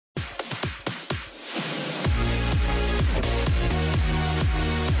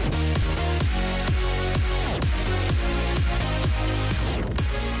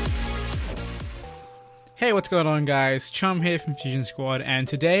Hey, what's going on, guys? Chum here from Fusion Squad, and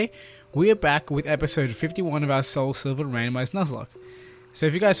today we are back with episode 51 of our Soul Silver Randomized Nuzlocke. So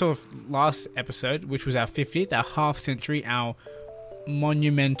if you guys saw last episode, which was our 50th, our half century, our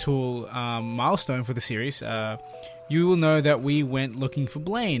monumental milestone for the series, you will know that we went looking for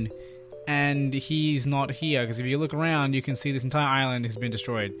Blaine, and he's not here, because if you look around, you can see this entire island has been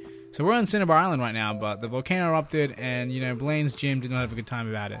destroyed. So we're on Cinnabar Island right now, but the volcano erupted, and, you know, Blaine's gym did not have a good time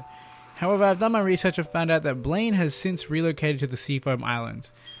about it. However, I've done my research and found out that Blaine has since relocated to the Seafoam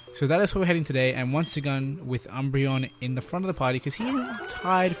Islands. So that is where we're heading today, and once again with Umbreon in the front of the party because he is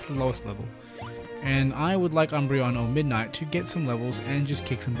tied for the lowest level. And I would like Umbreon or Midnight to get some levels and just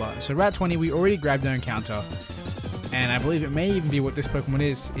kick some butt. So Route 20, we already grabbed our encounter, and I believe it may even be what this Pokemon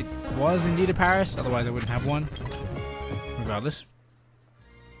is. It was indeed a Paris, otherwise I wouldn't have one. Regardless,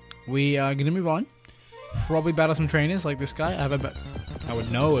 we are going to move on. Probably battle some trainers like this guy. I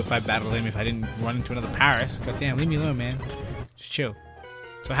would know if I battled him if I didn't run into another Paris. God damn, leave me alone, man. Just chill.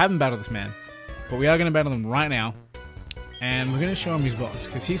 So I haven't battled this man, but we are going to battle him right now, and we're going to show him his boss,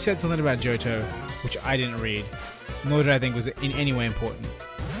 because he said something about Johto, which I didn't read, nor did I think was in any way important.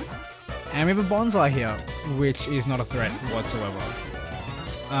 And we have a Bonsai here, which is not a threat whatsoever,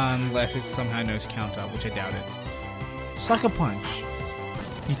 unless it somehow knows counter, which I doubt it. Sucker Punch.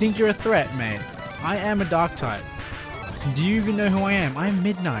 You think you're a threat, mate? I am a Dark type. Do you even know who I am? I am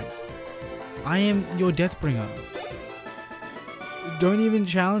Midnight. I am your Deathbringer. Don't even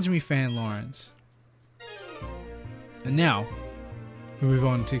challenge me, Fan Lawrence. And now, we move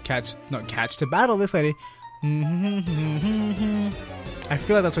on to to battle this lady. I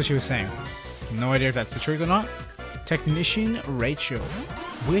feel like that's what she was saying. No idea if that's the truth or not. Technician Rachel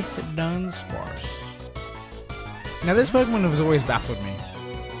with Dunsparce. Now this Pokemon has always baffled me.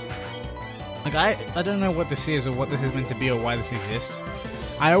 Like, I don't know what this is or what this is meant to be or why this exists.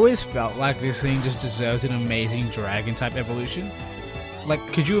 I always felt like this thing just deserves an amazing dragon-type evolution. Like,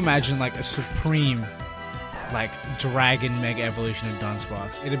 could you imagine, like, a supreme, like, dragon mega evolution of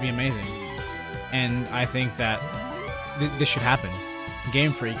Dunsparce? It'd be amazing. And I think that this should happen.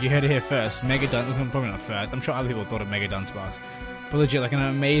 Game Freak, you heard it here first. Mega Dunsparce, probably not first. I'm sure other people thought of Mega Dunsparce. But legit, like, an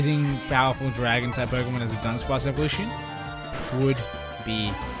amazing, powerful dragon-type Pokemon as a Dunsparce evolution would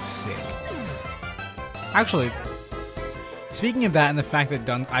be sick. Actually, speaking of that and the fact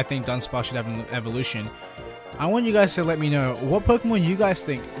that I think Dunsparce should have an evolution, I want you guys to let me know what Pokemon you guys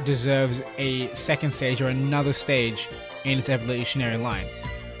think deserves a second stage or another stage in its evolutionary line.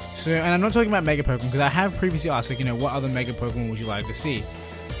 So, and I'm not talking about Mega Pokemon, because I have previously asked, like, you know, what other Mega Pokemon would you like to see?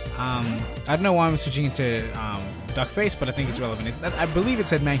 I don't know why I'm switching into Duckface, but I think it's relevant. I believe it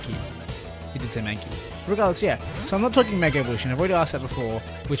said Mankey. It did say Mankey. Regardless, yeah. So I'm not talking Mega Evolution. I've already asked that before.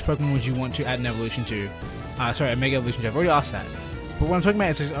 Which Pokemon would you want to add an evolution to? Sorry, a Mega Evolution to. I've already asked that. But what I'm talking about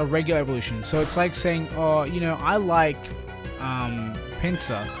is just a regular evolution. So it's like saying, oh, you know, I like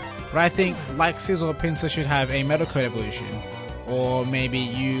Pinsir, but I think, like Sizzle, Pinsir should have a Metal Coat evolution. Or maybe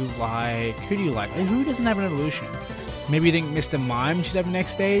you like... Who do you like? Who doesn't have an evolution? Maybe you think Mr. Mime should have a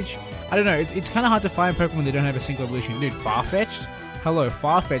next stage? I don't know. It's kind of hard to find Pokemon that don't have a single evolution. Dude, Farfetch'd? Hello,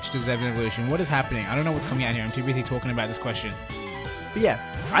 Farfetch'd does have an evolution. What is happening? I don't know what's coming out here. I'm too busy talking about this question. But yeah,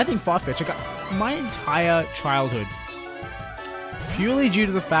 I think Farfetch'd, I got my entire childhood, purely due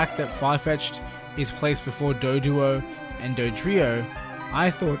to the fact that Farfetch'd is placed before Doduo and Dodrio,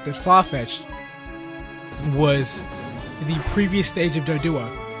 I thought that Farfetch'd was the previous stage of Doduo.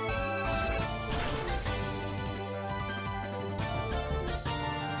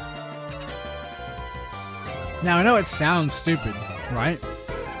 Now, I know it sounds stupid, right?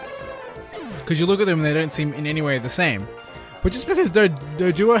 Because you look at them and they don't seem in any way the same. But just because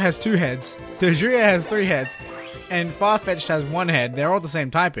Doduo has 2 heads, Dodrio has 3 heads, and Farfetch'd has 1 head, they're all the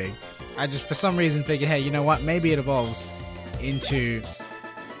same typing. I just, for some reason, figured, hey, you know what? Maybe it evolves into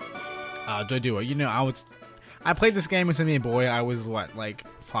Doduo. You know, I played this game as a mere boy. I was, what, like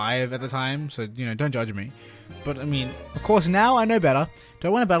 5 at the time? So, you know, don't judge me. But, I mean, of course, now I know better. Do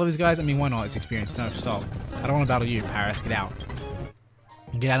I want to battle these guys? I mean, why not? It's experience. No, stop. I don't want to battle you, Paris. Get out.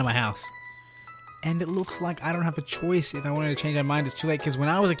 Get out of my house. And it looks like I don't have a choice if I wanted to change my mind. It's too late, because when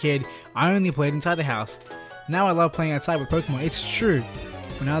I was a kid, I only played inside the house. Now I love playing outside with Pokemon. It's true.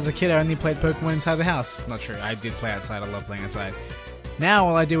 When I was a kid, I only played Pokemon inside the house. Not true. I did play outside. I love playing outside. Now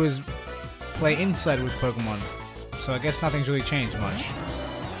all I do is play inside with Pokemon. So I guess nothing's really changed much.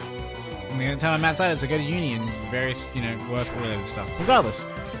 I mean, the time I'm outside is to go to uni and various, you know, work-related stuff. Regardless,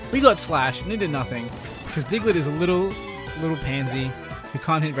 we got Slash, and it did nothing, because Diglett is a little pansy who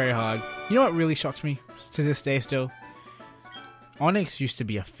can't hit very hard. You know what really shocks me to this day still? Onix used to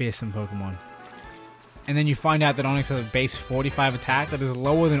be a fearsome Pokemon. And then you find out that Onix has a base 45 attack that is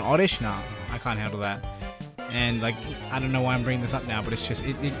lower than Oddish? Nah, I can't handle that. And like, I don't know why I'm bringing this up now, but it's just,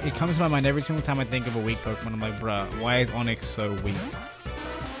 it comes to my mind every single time I think of a weak Pokemon. I'm like, bruh, why is Onix so weak?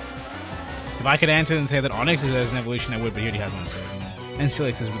 If I could answer and say that Onix is an evolution, I would, but he already has one, so, you know. And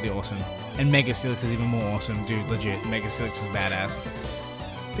Steelix is really awesome. And Mega Steelix is even more awesome, dude, legit. Mega Steelix is badass.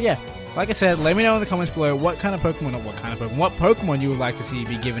 But yeah, like I said, let me know in the comments below what Pokemon you would like to see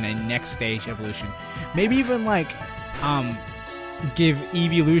be given a next stage evolution. Maybe even like, give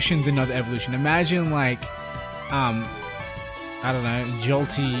evolutions another evolution. Imagine like, I don't know,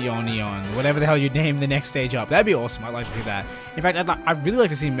 Jolteon, whatever the hell you name the next stage up. That'd be awesome. I'd like to see that. In fact, I'd really like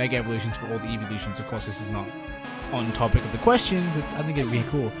to see Mega Evolutions for all the evolutions. Of course, this is not on topic of the question, but I think it'd be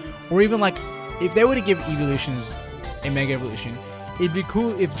cool. Or even like, if they were to give evolutions a Mega Evolution, it'd be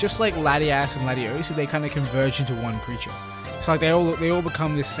cool if just like Latias and Latios, they kind of converge into one creature. So like they all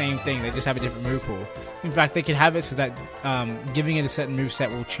become the same thing. They just have a different move pool. In fact, they could have it so that giving it a certain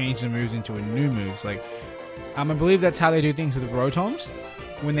moveset will change the moves into a new moves. Like, I believe that's how they do things with the Rotons.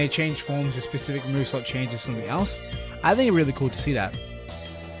 When they change forms, a specific moveset changes to something else. I think it's really cool to see that.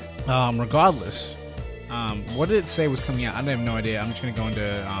 Regardless, what did it say was coming out? I have no idea. I'm just gonna go into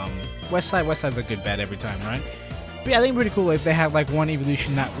Westside. Westside's a good bet every time, right? But yeah, I think pretty cool if they had like one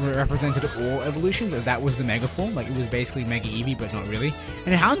evolution that represented all evolutions, as that was the Mega form. Like it was basically Mega Eevee, but not really.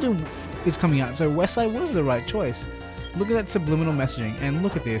 And Houndoom is coming out, so Westside was the right choice. Look at that subliminal messaging, and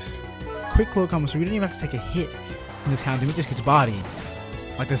look at this. Quick Claw comes, so we don't even have to take a hit from this Houndoom. It just gets bodied.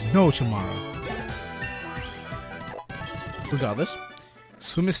 Like there's no tomorrow. Regardless,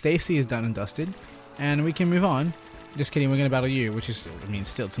 Swimmer Stacy is done and dusted, and we can move on. Just kidding, we're going to battle you, which is, I mean,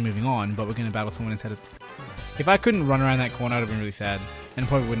 still it's moving on, but we're going to battle someone instead of... If I couldn't run around that corner, I'd have been really sad, and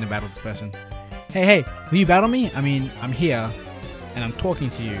probably wouldn't have battled this person. Hey, will you battle me? I mean, I'm here, and I'm talking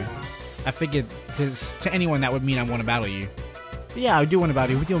to you. I figured to anyone that would mean I want to battle you. But yeah, I do want to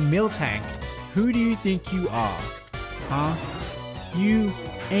battle you with your Miltank. Who do you think you are? Huh? You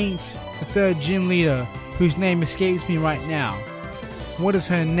ain't the third gym leader whose name escapes me right now. What is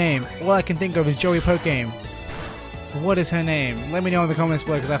her name? All I can think of is Joey Pokegame. What is her name? Let me know in the comments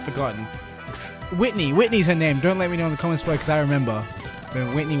below because I've forgotten. Whitney's her name. Don't let me know in the comments below because I remember.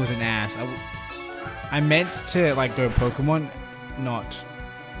 But Whitney was an ass. I meant to like go Pokemon, not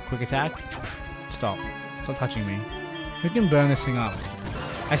Quick Attack. Stop touching me. Who can burn this thing up?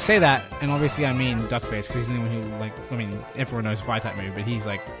 I say that, and obviously I mean Duckface, because he's the only one who, like, I mean, everyone knows Fire-type move, but he's,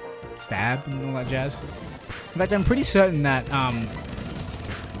 like, Stab and all that jazz. In fact, I'm pretty certain that,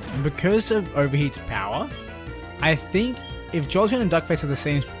 because of Overheat's power, I think if Jolteon and Duckface have the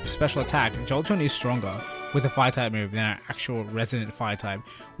same special attack, Jolteon is stronger with a Fire-type move than an actual resident Fire-type,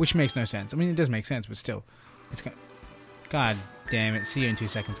 which makes no sense. I mean, it does make sense, but still. It's God damn it. See you in 2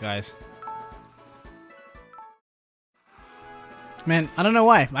 seconds, guys. Man, I don't know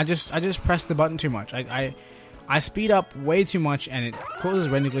why. I just pressed the button too much. I speed up way too much, and it causes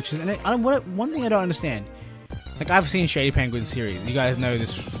render glitches. And one thing I don't understand. Like, I've seen Shady Penguin series. You guys know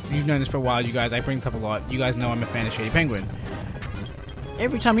this. You've known this for a while. You guys, I bring this up a lot. You guys know I'm a fan of Shady Penguin.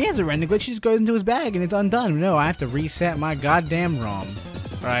 Every time he has a render glitch, he just goes into his bag and it's undone. No, I have to reset my goddamn ROM.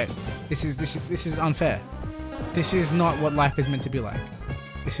 Alright? This is unfair. This is not what life is meant to be like.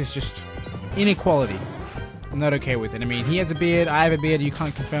 This is just inequality. I'm not okay with it. I mean, he has a beard, I have a beard, you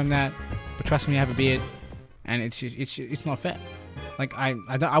can't confirm that, but trust me, I have a beard, and it's not fair. Like, I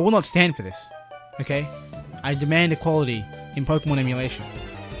will not stand for this, okay? I demand equality in Pokemon emulation.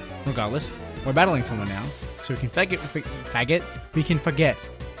 Regardless, we're battling someone now, so we can we can forget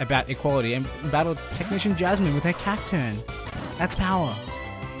about equality and battle Technician Jasmine with her Cacturn. That's power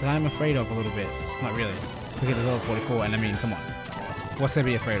that I'm afraid of a little bit. Not really. Look at this level 44, and I mean, come on. What's there to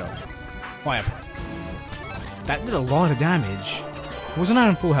be afraid of? Fire. That did a lot of damage. Wasn't I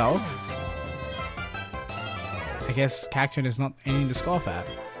on full health? I guess Cacturn is not anything to scoff at.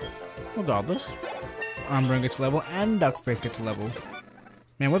 Regardless, Umbreon gets a level and Duckface gets a level.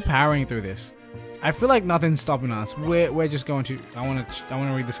 Man, we're powering through this. I feel like nothing's stopping us. We're just going to. I want to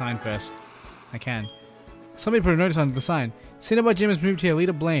read the sign first. I can. Somebody put a notice on the sign. Cinnabar Gym has moved here.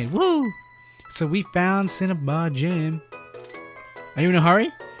 Leader Blaine. Woo! So we found Cinnabar Gym. Are you in a hurry?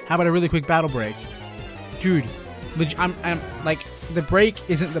 How about a really quick battle break? Dude, I'm like, the break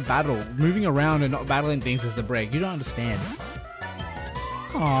isn't the battle. Moving around and not battling things is the break. You don't understand.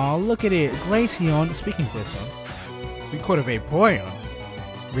 Aw, look at it. Glaceon. Speaking of Glaceon, we caught a Vaporeon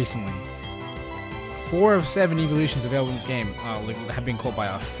recently. 4 of 7 evolutions available in this game have been caught by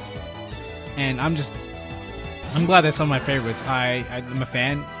us. And I'm glad that's some of my favorites. I'm a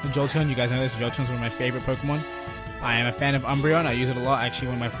fan of Jolteon. You guys know this. Jolteon's one of my favorite Pokemon. I am a fan of Umbreon. I use it a lot. Actually,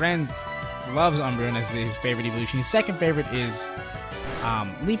 one of my friends loves Umbreon as his favorite evolution. His second favorite is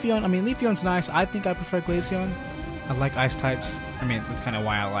Leafeon, I mean, Leafeon's nice. I think I prefer Glaceon. I like ice types. I mean, that's kind of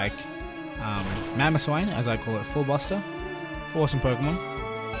why I like Mamoswine, as I call it, Full Buster. Awesome Pokemon.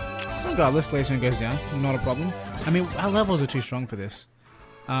 Regardless, Glaceon goes down. Not a problem. I mean, our levels are too strong for this.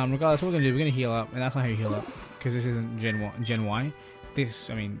 Regardless, what we're going to do, we're going to heal up. And that's not how you heal up. Because this isn't Gen Y. This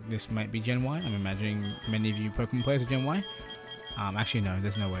might be Gen Y. I'm imagining many of you Pokemon players are Gen Y. Actually, no,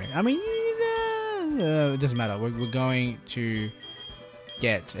 there's no way. I mean, it doesn't matter. We're going to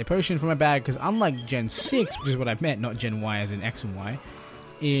get a potion from my bag, because unlike Gen 6, which is what I meant, not Gen Y as in X and Y,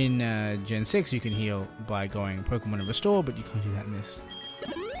 in Gen 6 you can heal by going Pokemon and Restore, but you can't do that in this.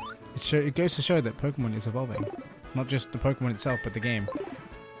 It goes to show that Pokemon is evolving. Not just the Pokemon itself, but the game.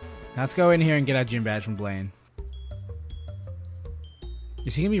 Now let's go in here and get our gym badge from Blaine.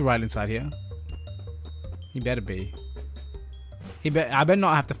 Is he going to be right inside here? He better be. I better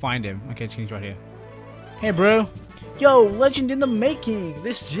not have to find him. Okay, change right here. Hey, bro. Yo, legend in the making!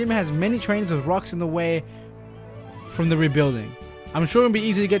 This gym has many trainers with rocks in the way from the rebuilding. I'm sure it'll be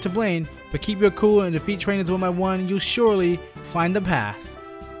easy to get to Blaine, but keep your cool and defeat trainers one by one, you'll surely find the path.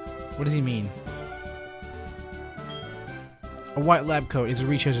 What does he mean? A white lab coat is a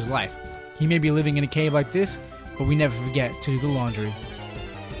researcher's life. He may be living in a cave like this, but we never forget to do the laundry.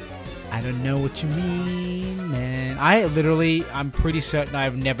 I don't know what you mean, man. I'm pretty certain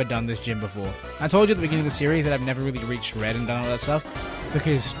I've never done this gym before. I told you at the beginning of the series that I've never really reached Red and done all that stuff,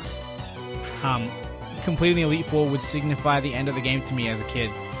 because completing the Elite Four would signify the end of the game to me as a kid,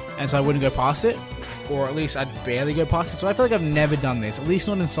 and so I wouldn't go past it, or at least I'd barely go past it. So I feel like I've never done this, at least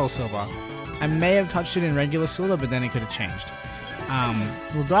not in Soul Silver. I may have touched it in regular Silver, but then it could have changed.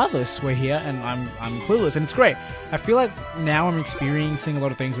 Regardless, we're here, and I'm clueless, and it's great. I feel like now I'm experiencing a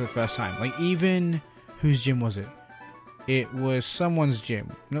lot of things for the first time. Like, even... Whose gym was it? It was someone's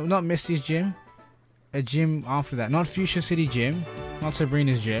gym. No, not Misty's gym. A gym after that. Not Fuchsia City Gym. Not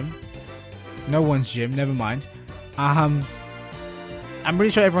Sabrina's gym. No one's gym. Never mind. I'm pretty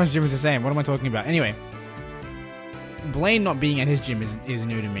sure everyone's gym is the same. What am I talking about? Anyway. Blaine not being at his gym is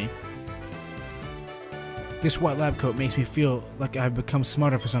new to me. This white lab coat makes me feel like I've become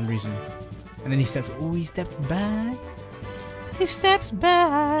smarter for some reason. And then he steps back. He steps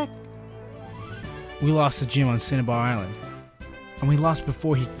back. We lost the gym on Cinnabar Island. And we lost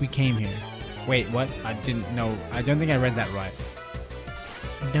before we came here. Wait, what? I didn't know. I don't think I read that right.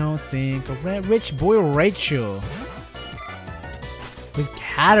 Don't think I read Rich Boy Rachel. With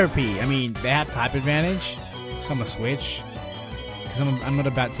Caterpie. I mean, they have type advantage. So I'm gonna switch. Because I'm not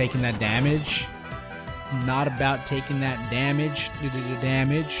about taking that damage. Not about taking that damage.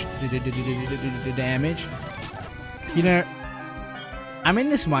 Damage. You know, I'm in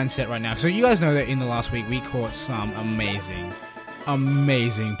this mindset right now. So you guys know that in the last week we caught some amazing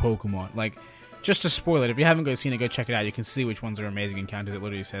Pokemon. Like, just to spoil it, if you haven't seen it, go check it out. You can see which ones are amazing encounters. It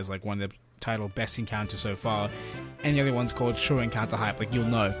literally says like one of the title best encounters so far, and the other one's called True Encounter Hype. Like, you'll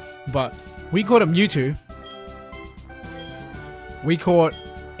know. But we caught a Mewtwo. We caught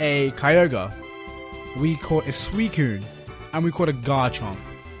a Kyogre. We caught a Suicune, and we caught a Garchomp.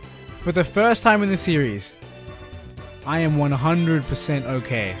 For the first time in the series, I am 100%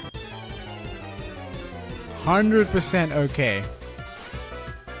 okay. 100% okay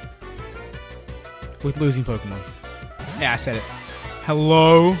with losing Pokemon. Yeah, I said it.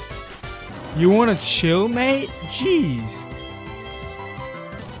 Hello? You wanna chill, mate? Jeez.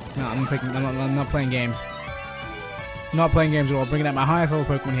 No, I'm not playing games. Not playing games at all. Bringing out my highest level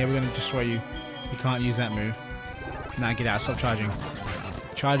Pokemon here. We're gonna destroy you. You can't use that move. Nah, get out. Stop charging.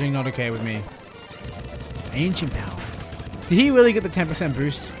 Charging not okay with me. Ancient Power. Did he really get the 10%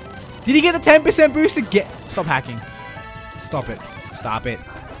 boost? Did he get the 10% boost to get... Stop hacking. Stop it. Stop it.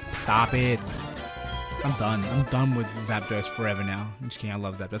 Stop it. I'm done. I'm done with Zapdos forever now. I'm just kidding. I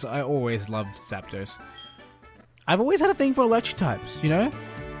love Zapdos. I always loved Zapdos. I've always had a thing for electric types, you know?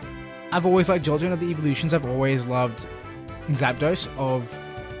 I've always liked Jolteon of the evolutions. I've always loved Zapdos of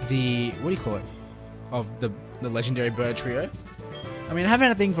the... What do you call it? Of the legendary bird trio. I mean, I haven't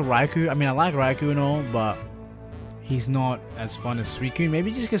had a thing for Raikou. I mean, I like Raikou and all, but he's not as fun as Suicune.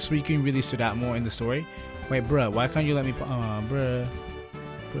 Maybe just because Suicune really stood out more in the story. Wait, bruh, why can't you let me... bruh.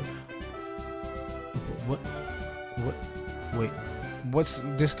 What? Wait, what's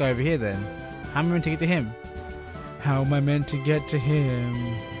this guy over here then? How am I meant to get to him? How am I meant to get to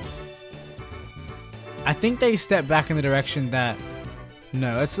him? I think they step back in the direction that...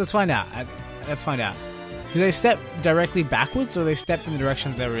 No, let's find out. Let's find out. Do they step directly backwards, or they step in the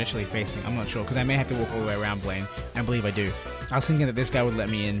direction that they were initially facing? I'm not sure, because I may have to walk all the way around Blaine. I believe I do. I was thinking that this guy would let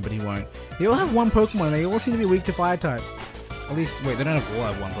me in, but he won't. They all have one Pokemon, and they all seem to be weak to Fire-type. At least, wait, they don't all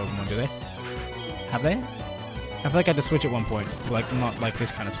have one Pokemon, do they? Have they? I feel like I had to switch at one point. Like, not like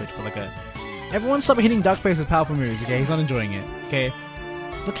this kind of switch, but like a... Everyone stop hitting Duckface's powerful moves, okay? He's not enjoying it, okay?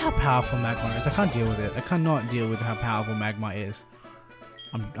 Look how powerful Magmar is. I can't deal with it. I cannot deal with how powerful Magmar is.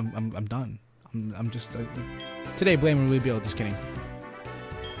 I'm done. I'm just... today, Blaine will rebuild. Just kidding.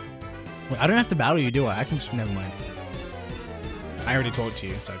 Wait, I don't have to battle you, do I? I can just... Never mind. I already talked to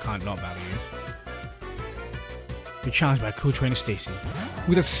you, so I can't not battle you. You're challenged by cool trainer Stacy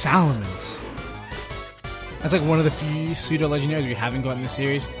with a Salamence. That's like one of the few pseudo-legendaries we haven't got in this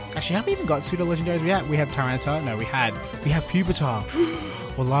series. Actually, have we even got pseudo-legendaries? We have Tyranitar? No, we had Pupitar.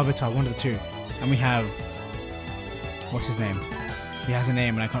 Or Larvitar, one of the two. And we have... What's his name? He has a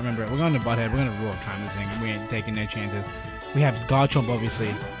name and I can't remember it. We're going to Butthead. We're going to Raw time this thing. We ain't taking no chances. We have Garchomp,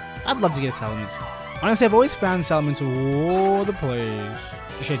 obviously. I'd love to get a Salamence. Honestly, I've always found Salamence all the place.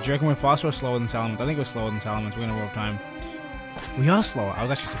 Shit, do you reckon we're faster or slower than Salamence? I think we're slower than Salamence. We're going to Raw time. We are slower. I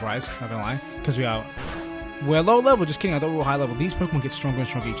was actually surprised, not going to lie. Because we're low level. Just kidding. I thought we were high level. These Pokemon get stronger and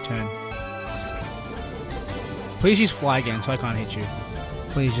stronger each turn. Please use Fly again so I can't hit you.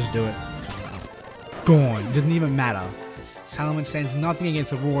 Please just do it. Gone. It doesn't even matter. Salamence stands nothing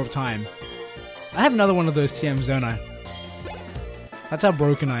against the roar of time. I have another one of those TMs, don't I? That's how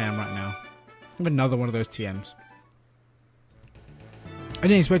broken I am right now. I have another one of those TMs. I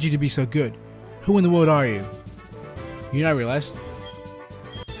didn't expect you to be so good. Who in the world are you? You know, I realized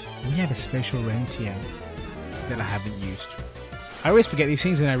we have a special Ren TM that I haven't used. I always forget these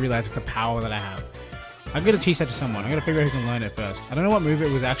things and I realize the power that I have. I'm gonna teach that to someone. I'm gonna figure out who can learn it first. I don't know what move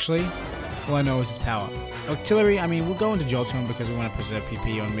it was actually. All I know is its power. Artillery, I mean, we'll go into Jolteon because we want to preserve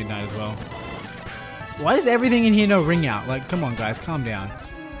PP on Midnight as well. Why does everything in here know Ring Out? Like, come on guys, calm down.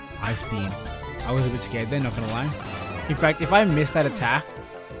 Ice Beam. I was a bit scared there, not gonna lie. In fact, if I missed that attack,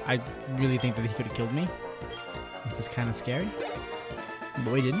 I really think that he could have killed me. Which is kind of scary.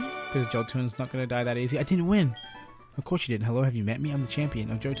 But we didn't, because Jolteon's not gonna die that easy. I didn't win. Of course you didn't. Hello, have you met me? I'm the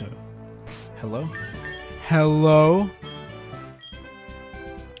champion of Johto. Hello? Hello?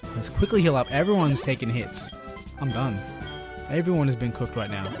 Let's quickly heal up. Everyone's taking hits. I'm done. Everyone has been cooked right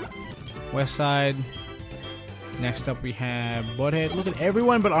now. West side. Next up we have Butthead. Look at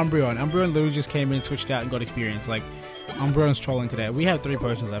everyone but Umbreon. Umbreon literally just came in, switched out, and got experience. Like, Umbreon's trolling today. We have 3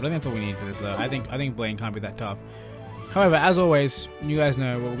 potions left. I think that's all we need for this though. I think Blaine can't be that tough. However, as always, you guys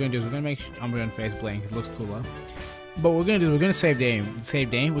know what we're gonna do is we're gonna make Umbreon face Blaine because it looks cooler. But what we're gonna do is we're gonna save game.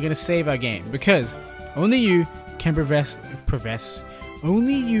 We're gonna save our game because only you can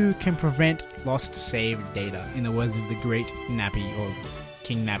only you can prevent lost save data, in the words of the great Nappy, or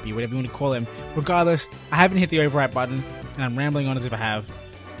King Nappy, whatever you want to call him. Regardless, I haven't hit the overwrite button, and I'm rambling on as if I have.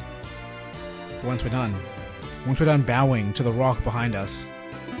 But once we're done bowing to the rock behind us,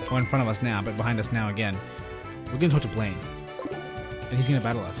 or in front of us now, but behind us now again, we're gonna talk to Blaine, and he's gonna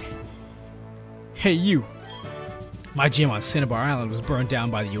battle us. Hey you! My gym on Cinnabar Island was burned down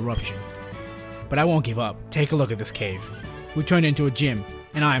by the eruption. But I won't give up. Take a look at this cave. We turned it into a gym,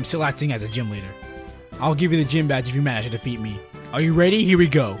 and I am still acting as a gym leader. I'll give you the gym badge if you manage to defeat me. Are you ready? Here we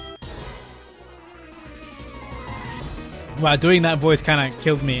go. Wow, doing that voice kind of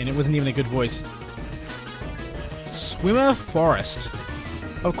killed me, and it wasn't even a good voice. Swimmer Forest.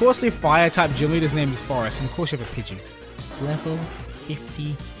 Of course the fire-type gym leader's name is Forest, and of course you have a Pidgey. Level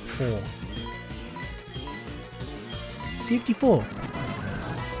 54. 54.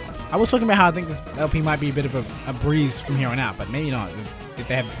 I was talking about how I think this LP might be a bit of a breeze from here on out, but maybe not, if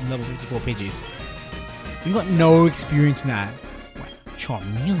they have level 54 Pidgeys. We've got no experience in that.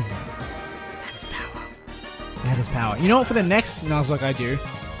 Charmeleon. That is power. That is power. You know what, for the next Nuzlocke I do,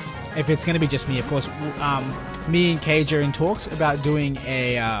 if it's going to be just me, of course, me and Cage are in talks about doing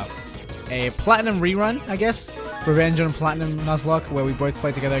a Platinum rerun, I guess. Revenge on Platinum Nuzlocke, where we both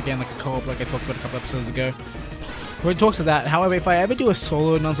play together again, like a co-op, like I talked about a couple episodes ago. We're in talks of that. However, if I ever do a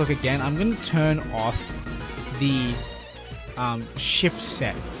solo Nuzlocke again, I'm going to turn off the shift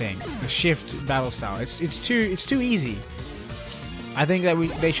set thing, the shift battle style. It's too easy. I think that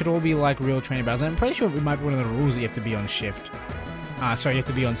they should all be like real training battles. And I'm pretty sure it might be one of the rules that you have to be on shift. Sorry, you have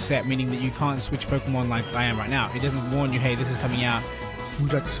to be on set, meaning that you can't switch Pokemon like I am right now. It doesn't warn you, hey, this is coming out. Would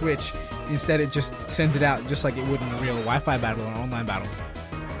you like to switch? Instead, it just sends it out just like it would in a real Wi-Fi battle or an online battle.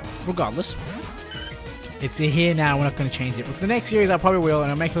 Regardless. It's here now, we're not going to change it. But for the next series, I probably will,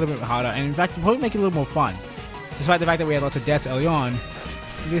 and I'll make it a little bit harder. And in fact, I'll probably make it a little more fun. Despite the fact that we had lots of deaths early on,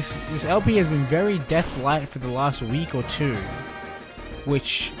 this LP has been very death-light for the last week or two.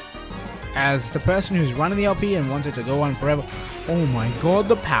 Which, as the person who's running the LP and wants it to go on forever, oh my god,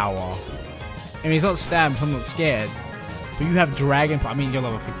 the power. I mean, it's not stabbed, so I'm not scared. But you have Dragon Pulse. I mean, you're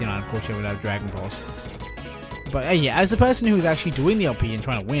level 59, of course you would have Dragon Pulse. But yeah, as the person who's actually doing the LP and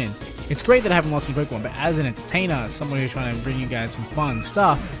trying to win, It's great that I haven't lost any Pokemon, but as an entertainer, someone who's trying to bring you guys some fun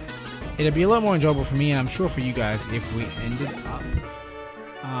stuff, it'd be a lot more enjoyable for me, and I'm sure for you guys, if we ended up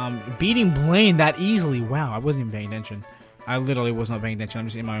beating Blaine that easily. Wow, I wasn't even paying attention. I literally was not paying attention. I'm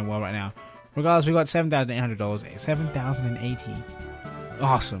just in my own world right now. Regardless, we got $7,800. $7,080.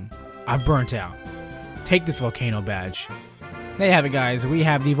 Awesome. I burnt out. Take this volcano badge. There you have it, guys. We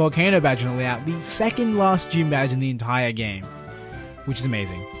have the volcano badge on the layout, the second last gym badge in the entire game, which is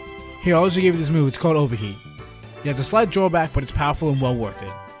amazing. Here, I'll also give you this move. It's called Overheat. It has a slight drawback, but it's powerful and well worth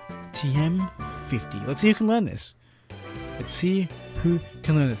it. TM50. Let's see who can learn this. Let's see who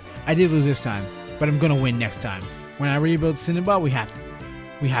can learn this. I did lose this time, but I'm gonna win next time. When I rebuild Cinnabar, we have to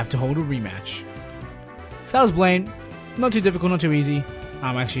hold a rematch. So that was Blaine. Not too difficult, not too easy.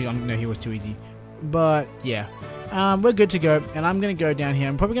 Actually, no, he was too easy. But yeah, we're good to go. And I'm gonna go down here.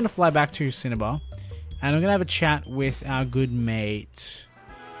 I'm probably gonna fly back to Cinnabar, and I'm gonna have a chat with our good mate.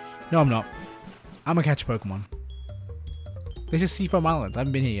 No, I'm not. I'm gonna catch a Pokemon. This is Seafoam Islands. I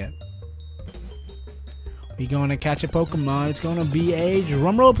haven't been here yet. We're gonna catch a Pokemon. It's gonna be a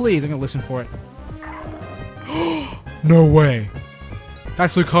drumroll, please. I'm gonna listen for it. No way.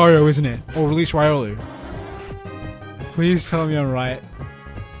 That's Lucario, isn't it? Or release Riolu. Please tell me I'm right.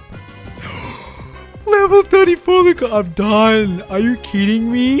 Level 34 Lucario. I'm done. Are you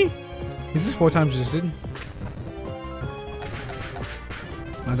kidding me? Is this 4 times resisted?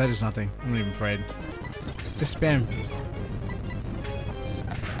 No, that is nothing. I'm not even afraid. Just spam.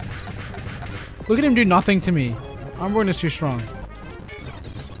 Look at him do nothing to me. Armborn is too strong.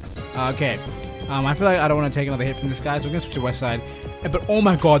 Okay. I feel like I don't want to take another hit from this guy, so we're going to switch to West Side. But oh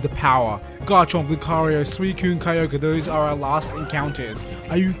my god, the power. Garchomp, Lucario, Suicune, Kyogre, those are our last encounters.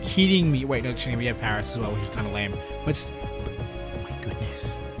 Are you kidding me? Wait, no, actually, we have Paris as well, which is kind of lame. But oh my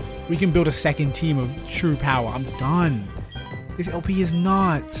goodness. We can build a second team of true power. I'm done. This LP is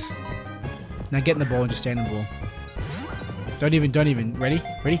nuts. Now get in the ball and just stay in the ball. Don't even. Ready?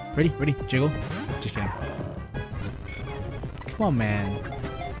 Jiggle. Just kidding. Come on, man.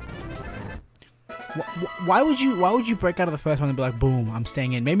 Why would you break out of the first one and be like, boom, I'm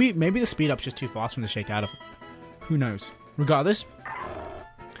staying in? Maybe the speed up's just too fast from the shake out of. Who knows? Regardless,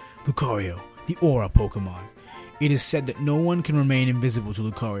 Lucario, the Aura Pokemon. It is said that no one can remain invisible to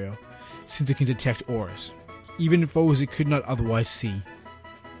Lucario, since it can detect auras, even foes it could not otherwise see.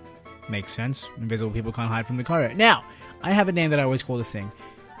 Makes sense. Invisible people can't hide from Lucario. Now, I have a name that I always call this thing.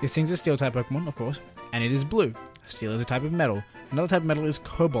 This thing's a Steel-type Pokemon, of course, and it is blue. Steel is a type of metal. Another type of metal is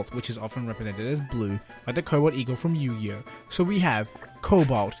Cobalt, which is often represented as blue, like the Cobalt Eagle from Yu-Gi-Oh! So we have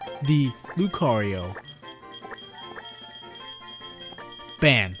Cobalt, the Lucario.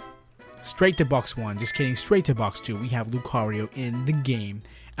 Ban. Straight to box 1. Just kidding, straight to box 2. We have Lucario in the game.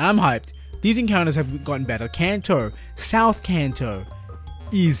 And I'm hyped. These encounters have gotten better. Kanto, South Kanto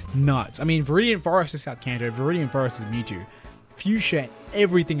is nuts. I mean, Viridian Forest is South Kanto, Viridian Forest is Mewtwo. Fuchsia,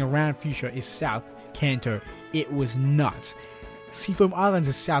 everything around Fuchsia is South Kanto. It was nuts. Seafoam Islands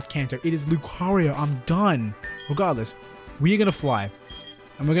is South Kanto. It is Lucario. I'm done. Regardless, we are going to fly.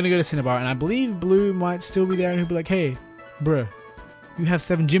 And we're going to go to Cinnabar. And I believe Blue might still be there. And he'll be like, hey, bruh, you have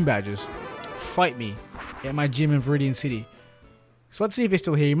 7 gym badges. Fight me at my gym in Viridian City. So let's see if he's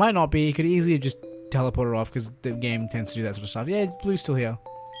still here. He might not be. He could easily have just teleported off because the game tends to do that sort of stuff. Yeah, Blue's still here.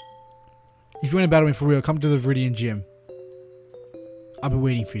 If you want to battle me for real, come to the Viridian gym. I'll be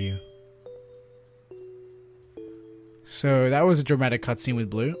waiting for you. So that was a dramatic cutscene with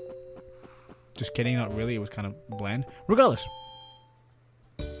Blue. Just kidding, not really. It was kind of bland. Regardless,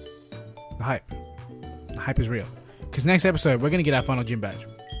 the hype is real. Because next episode, we're going to get our final gym badge.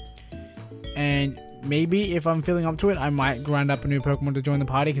 And maybe if I'm feeling up to it, I might grind up a new Pokemon to join the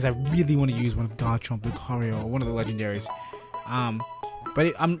party. Because I really want to use one of Garchomp, Lucario, or one of the legendaries.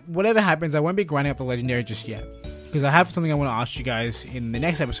 But whatever happens, I won't be grinding up the legendary just yet. Because I have something I want to ask you guys in the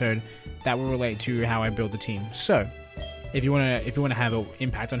next episode that will relate to how I build the team. So, if you want to have an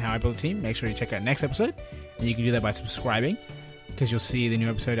impact on how I build a team, make sure you check out next episode. And you can do that by subscribing, because you'll see the new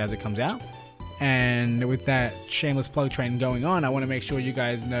episode as it comes out. And with that shameless plug train going on, I want to make sure you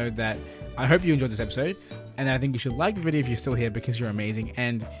guys know that I hope you enjoyed this episode, and that I think you should like the video if you're still here, because you're amazing.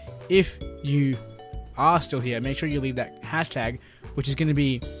 And if you are still here, make sure you leave that hashtag, which is going to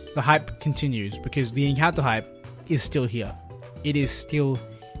be the hype continues, because the encounter hype is still here. It is still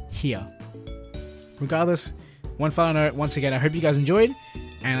here. Regardless, one final note, once again, I hope you guys enjoyed,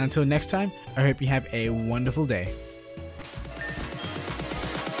 and until next time, I hope you have a wonderful day.